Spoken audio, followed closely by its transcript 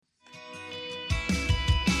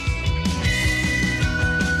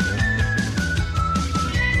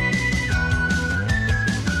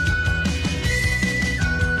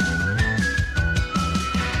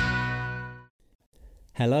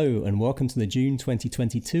Hello and welcome to the June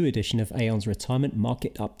 2022 edition of Aon's Retirement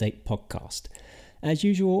Market Update podcast. As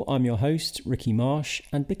usual, I'm your host, Ricky Marsh,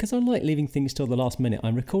 and because I like leaving things till the last minute,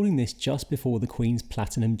 I'm recording this just before the Queen's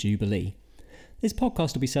Platinum Jubilee. This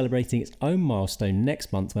podcast will be celebrating its own milestone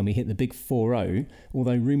next month when we hit the big 4-0,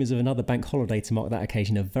 although rumours of another bank holiday to mark that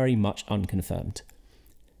occasion are very much unconfirmed.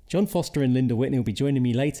 John Foster and Linda Whitney will be joining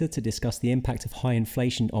me later to discuss the impact of high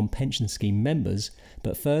inflation on pension scheme members,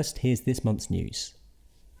 but first, here's this month's news.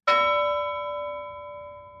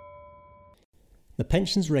 The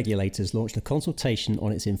pensions regulators launched a consultation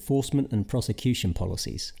on its enforcement and prosecution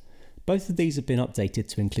policies. Both of these have been updated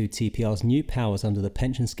to include TPR's new powers under the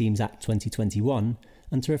Pension Schemes Act 2021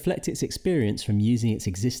 and to reflect its experience from using its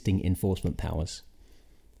existing enforcement powers.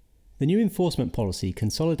 The new enforcement policy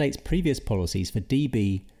consolidates previous policies for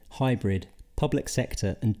DB, hybrid, public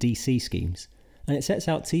sector and DC schemes, and it sets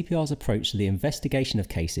out TPR's approach to the investigation of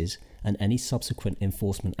cases and any subsequent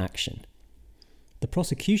enforcement action. The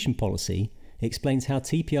prosecution policy explains how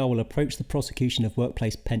TPR will approach the prosecution of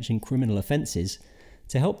workplace pension criminal offences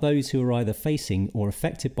to help those who are either facing or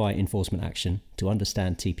affected by enforcement action to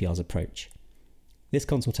understand TPR's approach. This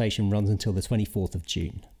consultation runs until the 24th of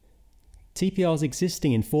June. TPR's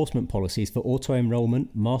existing enforcement policies for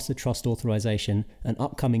auto-enrolment, master trust authorisation and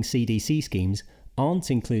upcoming CDC schemes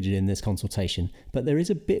aren't included in this consultation, but there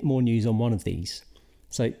is a bit more news on one of these.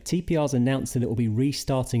 So TPR's announced that it will be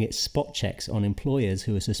restarting its spot checks on employers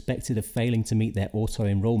who are suspected of failing to meet their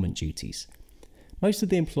auto-enrolment duties. Most of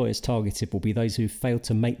the employers targeted will be those who failed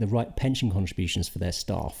to make the right pension contributions for their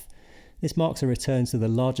staff. This marks a return to the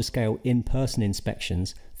larger scale in-person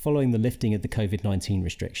inspections following the lifting of the COVID-19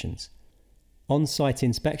 restrictions. On-site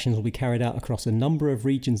inspections will be carried out across a number of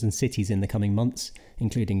regions and cities in the coming months,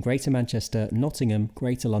 including Greater Manchester, Nottingham,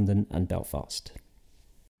 Greater London and Belfast.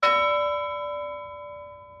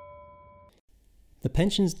 The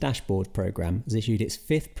Pensions Dashboard Programme has issued its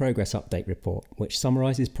 5th Progress Update report, which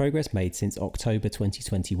summarises progress made since October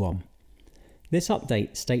 2021. This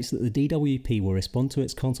update states that the DWP will respond to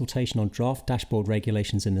its consultation on draft dashboard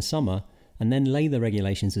regulations in the summer and then lay the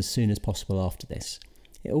regulations as soon as possible after this.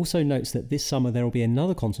 It also notes that this summer there will be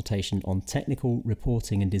another consultation on technical,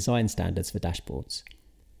 reporting and design standards for dashboards.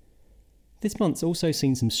 This month's also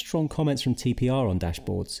seen some strong comments from TPR on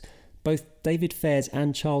dashboards. Both David Fairs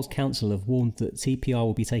and Charles Council have warned that TPR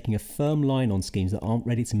will be taking a firm line on schemes that aren't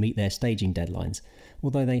ready to meet their staging deadlines,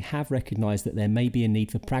 although they have recognised that there may be a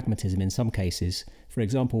need for pragmatism in some cases, for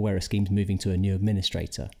example where a scheme's moving to a new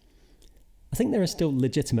administrator. I think there are still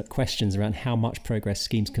legitimate questions around how much progress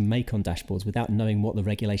schemes can make on dashboards without knowing what the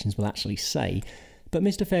regulations will actually say, but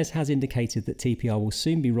Mr Fairs has indicated that TPR will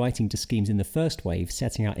soon be writing to schemes in the first wave,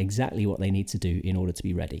 setting out exactly what they need to do in order to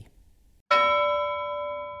be ready.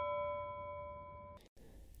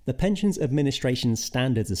 The Pensions Administration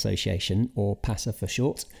Standards Association, or PASA for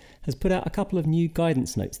short, has put out a couple of new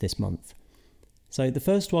guidance notes this month. So the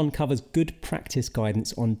first one covers good practice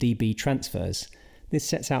guidance on DB transfers. This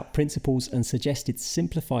sets out principles and suggested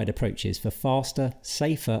simplified approaches for faster,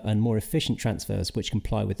 safer and more efficient transfers which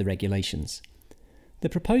comply with the regulations. The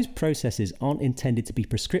proposed processes aren't intended to be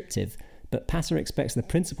prescriptive, but PASA expects the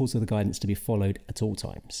principles of the guidance to be followed at all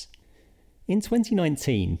times. In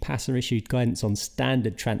 2019, PASA issued guidance on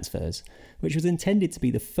standard transfers, which was intended to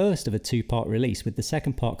be the first of a 2-part release, with the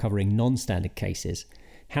second part covering non-standard cases.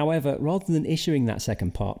 However, rather than issuing that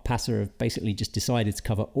second part, PASA have basically just decided to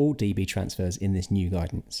cover all DB transfers in this new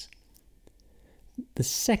guidance. The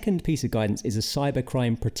second piece of guidance is a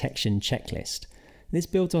cybercrime protection checklist. This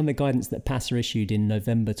builds on the guidance that PASA issued in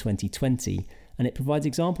November 2020, and it provides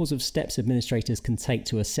examples of steps administrators can take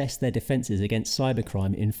to assess their defences against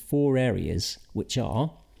cybercrime in 4 areas, which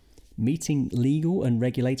are meeting legal and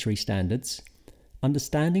regulatory standards,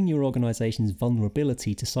 understanding your organisation's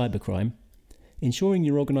vulnerability to cybercrime, ensuring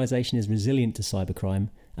your organisation is resilient to cybercrime,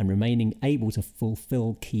 and remaining able to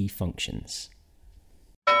fulfil key functions.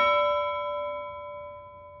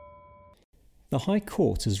 The High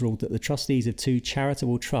Court has ruled that the trustees of 2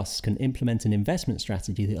 charitable trusts can implement an investment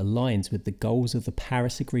strategy that aligns with the goals of the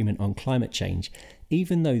Paris Agreement on climate change,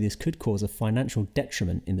 even though this could cause a financial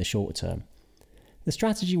detriment in the short term. The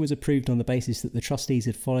strategy was approved on the basis that the trustees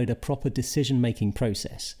had followed a proper decision-making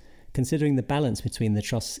process, considering the balance between the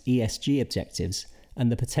trust's ESG objectives and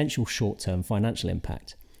the potential short-term financial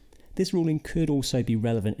impact. This ruling could also be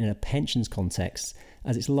relevant in a pensions context,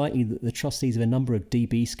 as it's likely that the trustees of a number of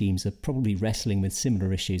DB schemes are probably wrestling with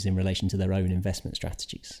similar issues in relation to their own investment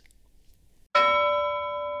strategies.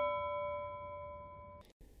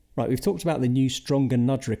 Right, we've talked about the new stronger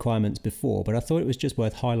nudge requirements before, but I thought it was just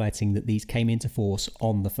worth highlighting that these came into force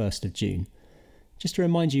on the 1st of June. Just to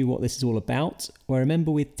remind you what this is all about, where a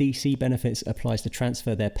member with DC benefits applies to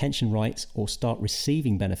transfer their pension rights or start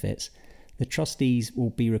receiving benefits, the trustees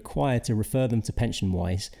will be required to refer them to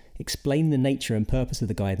PensionWise, explain the nature and purpose of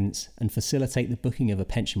the guidance, and facilitate the booking of a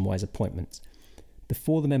PensionWise appointment.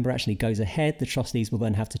 Before the member actually goes ahead, the trustees will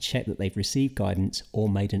then have to check that they've received guidance or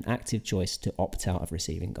made an active choice to opt out of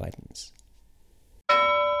receiving guidance.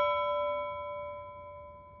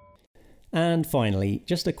 And finally,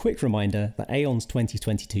 just a quick reminder that Aon's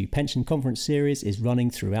 2022 Pension Conference Series is running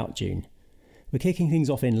throughout June. We're kicking things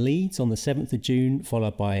off in Leeds on the 7th of June,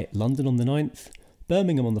 followed by London on the 9th,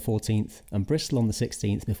 Birmingham on the 14th, and Bristol on the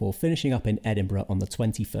 16th, before finishing up in Edinburgh on the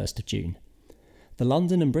 21st of June. The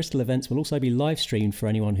London and Bristol events will also be live streamed for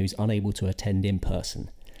anyone who's unable to attend in person.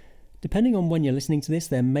 Depending on when you're listening to this,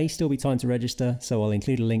 there may still be time to register, so I'll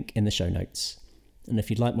include a link in the show notes. And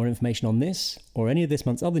if you'd like more information on this, or any of this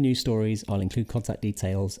month's other news stories, I'll include contact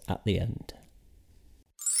details at the end.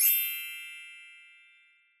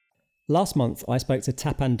 Last month, I spoke to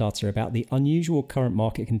Tapan Datta about the unusual current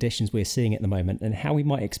market conditions we're seeing at the moment and how we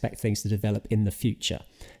might expect things to develop in the future.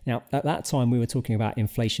 Now, at that time, we were talking about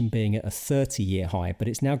inflation being at a 30-year high, but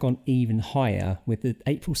it's now gone even higher, with the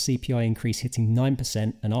April CPI increase hitting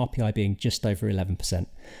 9% and RPI being just over 11%.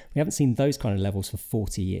 We haven't seen those kind of levels for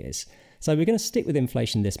 40 years. So we're going to stick with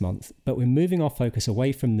inflation this month, but we're moving our focus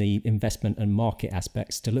away from the investment and market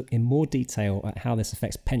aspects to look in more detail at how this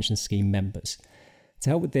affects pension scheme members.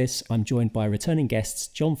 To help with this, I'm joined by returning guests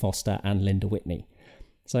John Foster and Linda Whitney.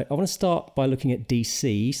 So I want to start by looking at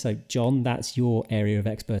DC. So John, that's your area of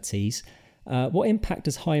expertise. What impact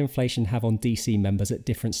does high inflation have on DC members at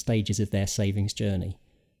different stages of their savings journey?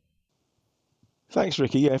 Thanks,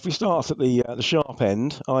 Ricky. Yeah, if we start at the sharp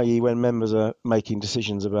end, i.e. when members are making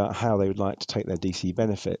decisions about how they would like to take their DC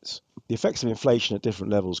benefits, the effects of inflation at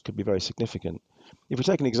different levels could be very significant. If we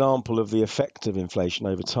take an example of the effect of inflation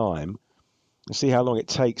over time and see how long it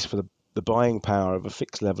takes for the buying power of a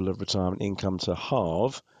fixed level of retirement income to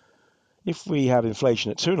halve, if we have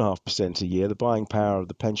inflation at 2.5% a year, the buying power of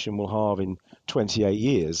the pension will halve in 28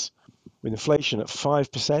 years. With inflation at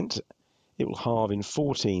 5%, it will halve in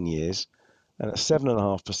 14 years. And at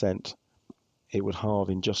 7.5%, it would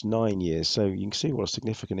halve in just 9 years. So you can see what a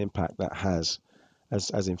significant impact that has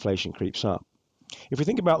as inflation creeps up. If we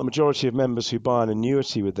think about the majority of members who buy an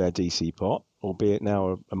annuity with their DC pot, albeit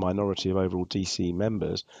now a minority of overall DC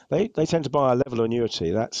members, they tend to buy a level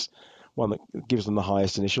annuity. That's one that gives them the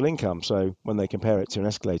highest initial income. So when they compare it to an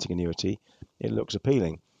escalating annuity, it looks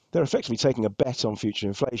appealing. They're effectively taking a bet on future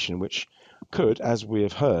inflation, which could, as we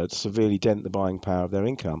have heard, severely dent the buying power of their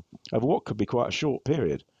income over what could be quite a short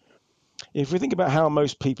period. If we think about how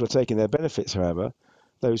most people are taking their benefits, however,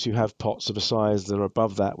 those who have pots of a size that are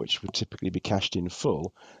above that which would typically be cashed in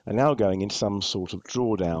full are now going into some sort of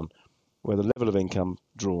drawdown where the level of income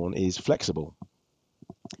drawn is flexible.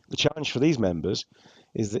 The challenge for these members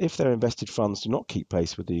is that if their invested funds do not keep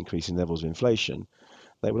pace with the increasing levels of inflation,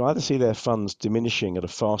 they would either see their funds diminishing at a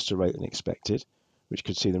faster rate than expected, which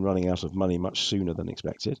could see them running out of money much sooner than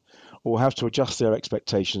expected, or have to adjust their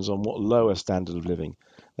expectations on what lower standard of living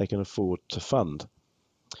they can afford to fund.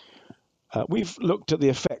 We've looked at the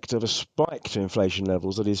effect of a spike to inflation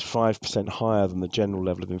levels that is 5% higher than the general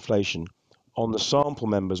level of inflation on the sample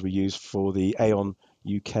members we used for the Aon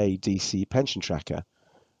UK DC pension tracker,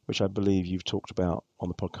 which I believe you've talked about on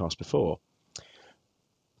the podcast before.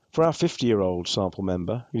 For our 50-year-old sample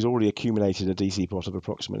member, who's already accumulated a DC pot of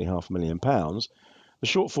approximately £500,000, the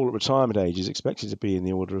shortfall at retirement age is expected to be in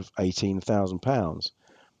the order of £18,000.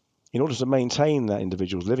 In order to maintain that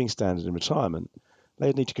individual's living standard in retirement,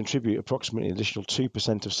 they'd need to contribute approximately an additional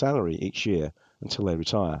 2% of salary each year until they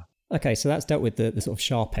retire. Okay, so that's dealt with the sort of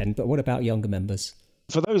sharp end, but what about younger members?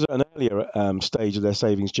 For those at an earlier stage of their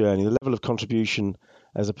savings journey, the level of contribution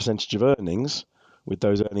as a percentage of earnings, with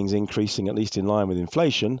those earnings increasing at least in line with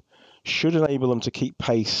inflation, should enable them to keep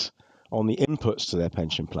pace on the inputs to their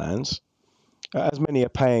pension plans. As many are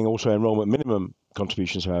paying auto-enrolment minimum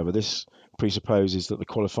contributions, however, this presupposes that the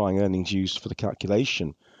qualifying earnings used for the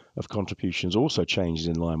calculation of contributions also changes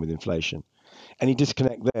in line with inflation. Any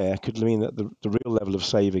disconnect there could mean that the real level of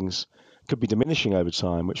savings could be diminishing over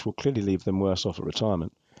time, which will clearly leave them worse off at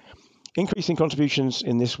retirement. Increasing contributions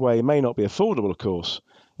in this way may not be affordable, of course,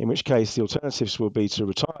 in which case the alternatives will be to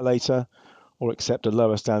retire later or accept a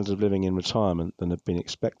lower standard of living in retirement than had been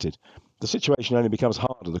expected. The situation only becomes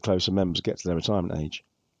harder the closer members get to their retirement age.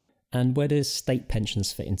 And where does state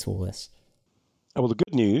pensions fit into all this? Well, the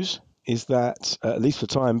good news is that, at least for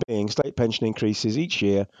the time being, state pension increases each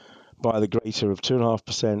year by the greater of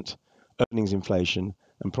 2.5% earnings inflation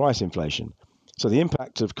and price inflation. So the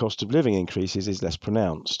impact of cost of living increases is less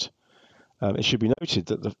pronounced. It should be noted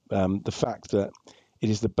that the fact that it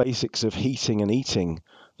is the basics of heating and eating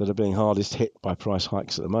that are being hardest hit by price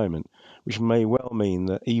hikes at the moment, which may well mean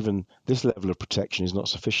that even this level of protection is not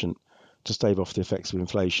sufficient to stave off the effects of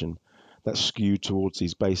inflation. That's skewed towards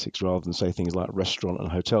these basics rather than, say, things like restaurant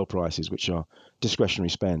and hotel prices, which are discretionary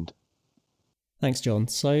spend. Thanks, John.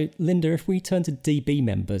 So, Linda, if we turn to DB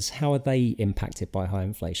members, how are they impacted by high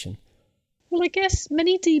inflation? Well, I guess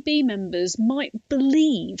many DB members might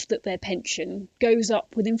believe that their pension goes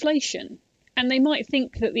up with inflation, and they might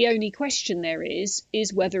think that the only question there is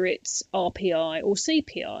whether it's RPI or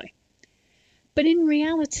CPI. But in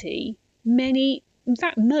reality, many, in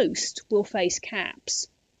fact most, will face caps.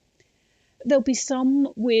 There'll be some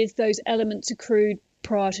with those elements accrued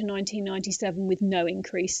prior to 1997 with no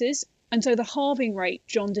increases, and so the halving rate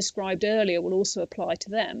John described earlier will also apply to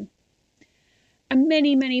them. And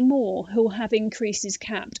many, many more who will have increases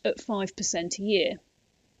capped at 5% a year.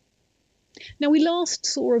 Now, we last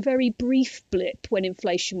saw a very brief blip when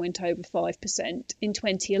inflation went over 5% in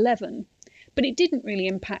 2011, but it didn't really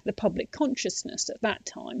impact the public consciousness at that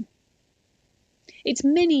time. It's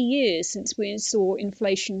many years since we saw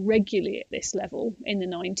inflation regularly at this level in the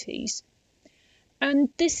 90s. And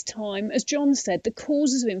this time, as John said, the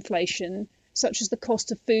causes of inflation, such as the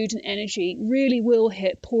cost of food and energy, really will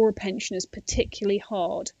hit poorer pensioners particularly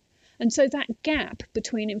hard. And so that gap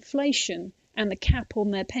between inflation and the cap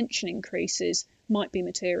on their pension increases might be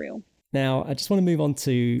material. Now, I just want to move on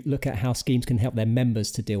to look at how schemes can help their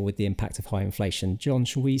members to deal with the impact of high inflation. John,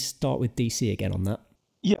 shall we start with DC again on that?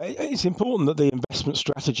 Yeah, it's important that the investment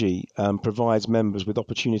strategy provides members with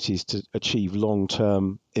opportunities to achieve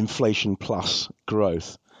long-term inflation plus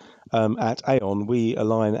growth. At Aon, we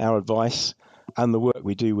align our advice and the work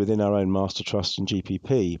we do within our own Master Trust and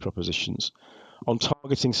GPP propositions on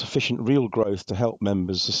targeting sufficient real growth to help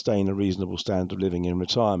members sustain a reasonable standard of living in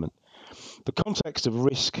retirement. The context of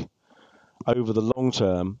risk over the long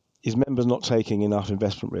term is members not taking enough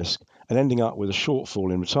investment risk and ending up with a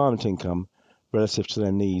shortfall in retirement income relative to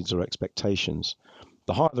their needs or expectations.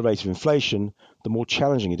 The higher the rate of inflation, the more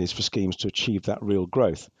challenging it is for schemes to achieve that real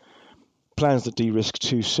growth. Plans that de-risk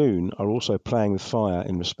too soon are also playing with fire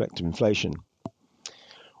in respect of inflation.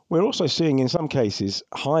 We're also seeing in some cases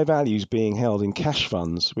high values being held in cash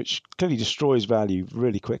funds, which clearly destroys value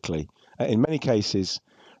really quickly, in many cases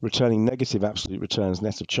returning negative absolute returns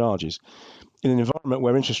net of charges. In an environment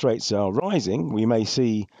where interest rates are rising, we may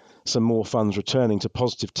see some more funds returning to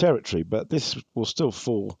positive territory, but this will still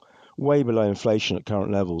fall way below inflation at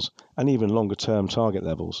current levels and even longer term target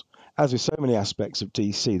levels. As with so many aspects of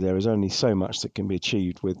DC, there is only so much that can be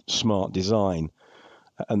achieved with smart design,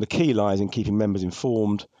 and the key lies in keeping members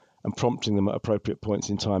informed and prompting them at appropriate points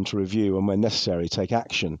in time to review and, when necessary, take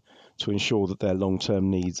action to ensure that their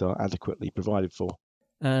long-term needs are adequately provided for.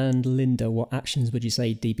 And Linda, what actions would you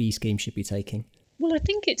say DB schemes should be taking? Well, I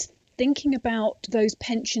think it's thinking about those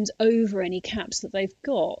pensions over any caps that they've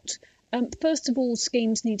got. First of all,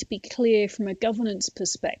 schemes need to be clear from a governance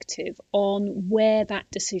perspective on where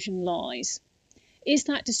that decision lies. Is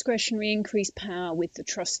that discretionary increase power with the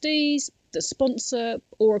trustees, the sponsor,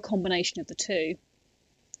 or a combination of the two?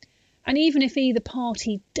 And even if either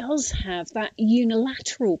party does have that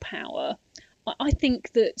unilateral power, I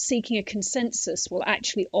think that seeking a consensus will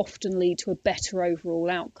actually often lead to a better overall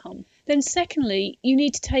outcome. Then secondly, you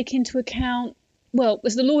need to take into account, well,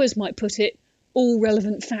 as the lawyers might put it, all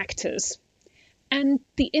relevant factors. And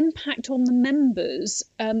the impact on the members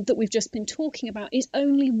that we've just been talking about is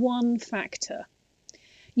only one factor.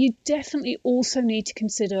 You definitely also need to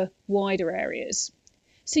consider wider areas.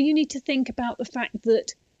 So you need to think about the fact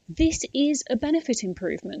that this is a benefit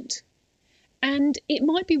improvement. And it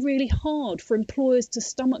might be really hard for employers to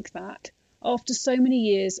stomach that after so many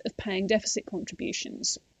years of paying deficit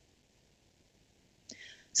contributions.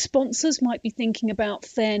 Sponsors might be thinking about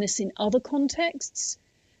fairness in other contexts.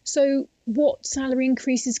 So what salary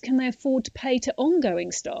increases can they afford to pay to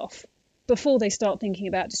ongoing staff before they start thinking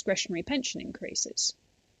about discretionary pension increases?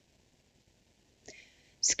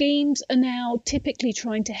 Schemes are now typically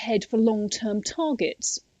trying to head for long-term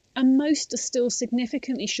targets, and most are still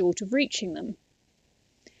significantly short of reaching them.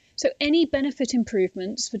 So any benefit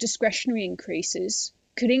improvements for discretionary increases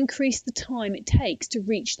could increase the time it takes to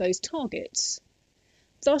reach those targets,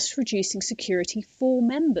 thus reducing security for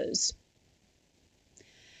members.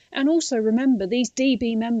 And also remember, these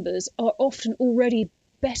DB members are often already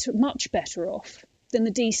much better off than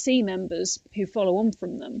the DC members who follow on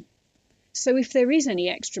from them. So if there is any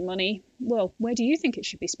extra money, well, where do you think it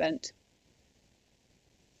should be spent?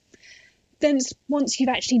 Then once you've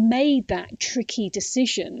actually made that tricky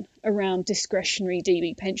decision around discretionary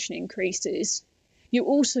DB pension increases, You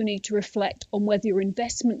also need to reflect on whether your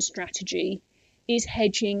investment strategy is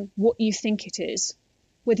hedging what you think it is,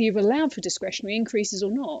 whether you've allowed for discretionary increases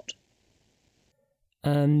or not.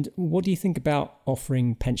 And what do you think about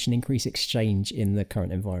offering pension increase exchange in the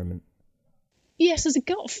current environment? Yes, as a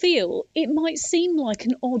gut feel, it might seem like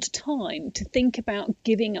an odd time to think about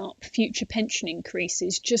giving up future pension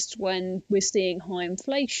increases just when we're seeing high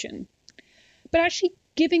inflation. But actually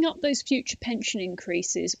giving up those future pension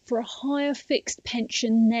increases for a higher fixed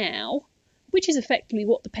pension now, which is effectively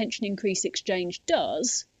what the pension increase exchange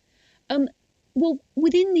does, well,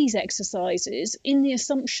 within these exercises, in the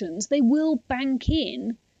assumptions, they will bank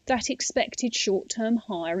in that expected short-term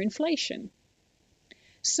higher inflation.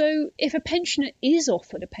 So if a pensioner is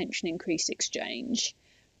offered a pension increase exchange,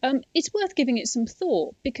 it's worth giving it some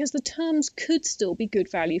thought because the terms could still be good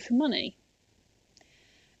value for money.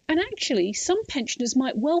 And actually, some pensioners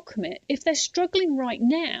might welcome it. If they're struggling right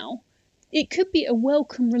now, it could be a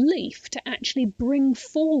welcome relief to actually bring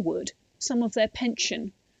forward some of their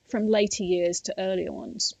pension from later years to earlier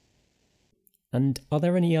ones. And are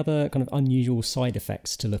there any other kind of unusual side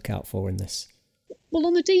effects to look out for in this? Well,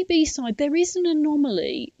 on the DB side, there is an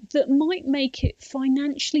anomaly that might make it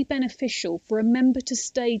financially beneficial for a member to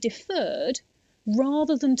stay deferred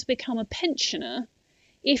rather than to become a pensioner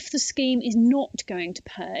if the scheme is not going to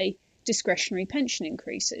pay discretionary pension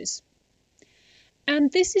increases.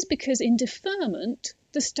 And this is because in deferment,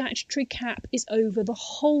 the statutory cap is over the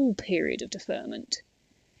whole period of deferment.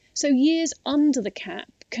 So years under the cap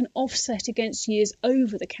can offset against years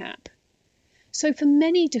over the cap. So for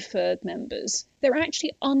many deferred members, they're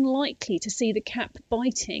actually unlikely to see the cap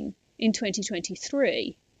biting in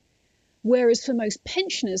 2023, whereas for most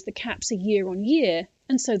pensioners, the cap's a year on year,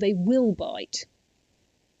 and so they will bite.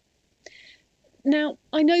 Now,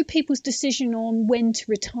 I know people's decision on when to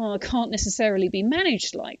retire can't necessarily be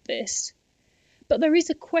managed like this, but there is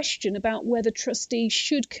a question about whether trustees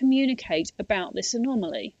should communicate about this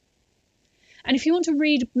anomaly. And if you want to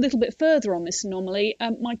read a little bit further on this anomaly,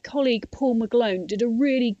 my colleague Paul McGlone did a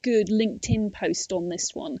really good LinkedIn post on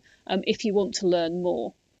this one, if you want to learn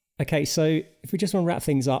more. Okay, so if we just want to wrap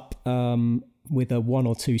things up with a 1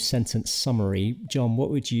 or 2 sentence summary, John,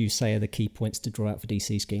 what would you say are the key points to draw out for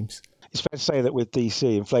DC schemes? It's fair to say that with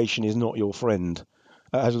DC, inflation is not your friend.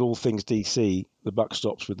 As with all things DC, the buck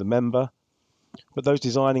stops with the member. But those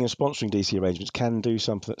designing and sponsoring DC arrangements can do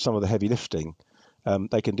some of the heavy lifting.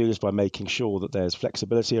 They can do this by making sure that there's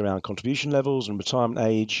flexibility around contribution levels and retirement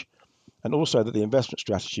age, and also that the investment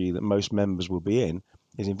strategy that most members will be in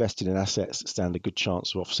is invested in assets that stand a good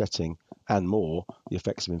chance of offsetting, and more, the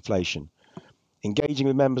effects of inflation. Engaging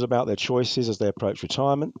with members about their choices as they approach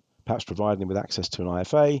retirement, perhaps providing them with access to an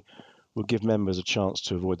IFA, will give members a chance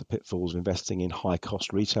to avoid the pitfalls of investing in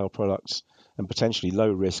high-cost retail products and potentially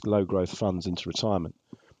low-risk, low-growth funds into retirement,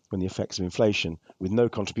 when the effects of inflation, with no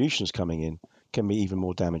contributions coming in, can be even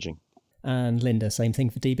more damaging. And Linda, same thing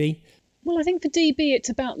for DB? Well, I think for DB, it's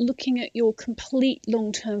about looking at your complete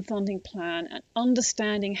long-term funding plan and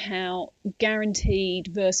understanding how guaranteed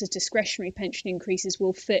versus discretionary pension increases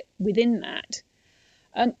will fit within that.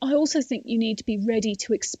 I also think you need to be ready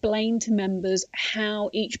to explain to members how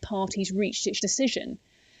each party's reached its decision.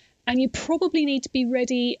 And you probably need to be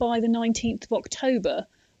ready by the 19th of October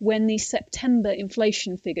when the September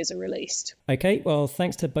inflation figures are released. Okay, well,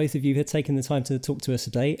 thanks to both of you for taking the time to talk to us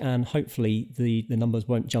today, and hopefully the numbers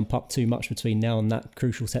won't jump up too much between now and that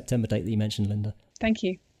crucial September date that you mentioned, Linda. Thank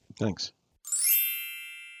you. Thanks.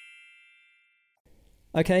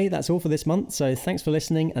 Okay, that's all for this month, so thanks for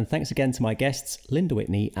listening, and thanks again to my guests, Linda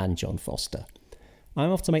Whitney and John Foster.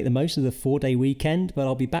 I'm off to make the most of the 4-day weekend, but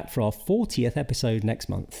I'll be back for our 40th episode next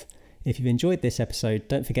month. If you've enjoyed this episode,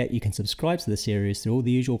 don't forget you can subscribe to the series through all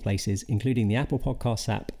the usual places, including the Apple Podcasts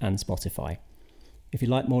app and Spotify. If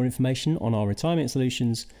you'd like more information on our retirement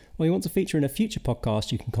solutions, or you want to feature in a future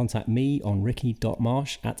podcast, you can contact me on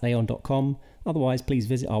ricky.marsh@aon.com. Otherwise, please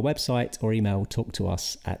visit our website or email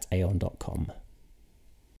talktous@aon.com.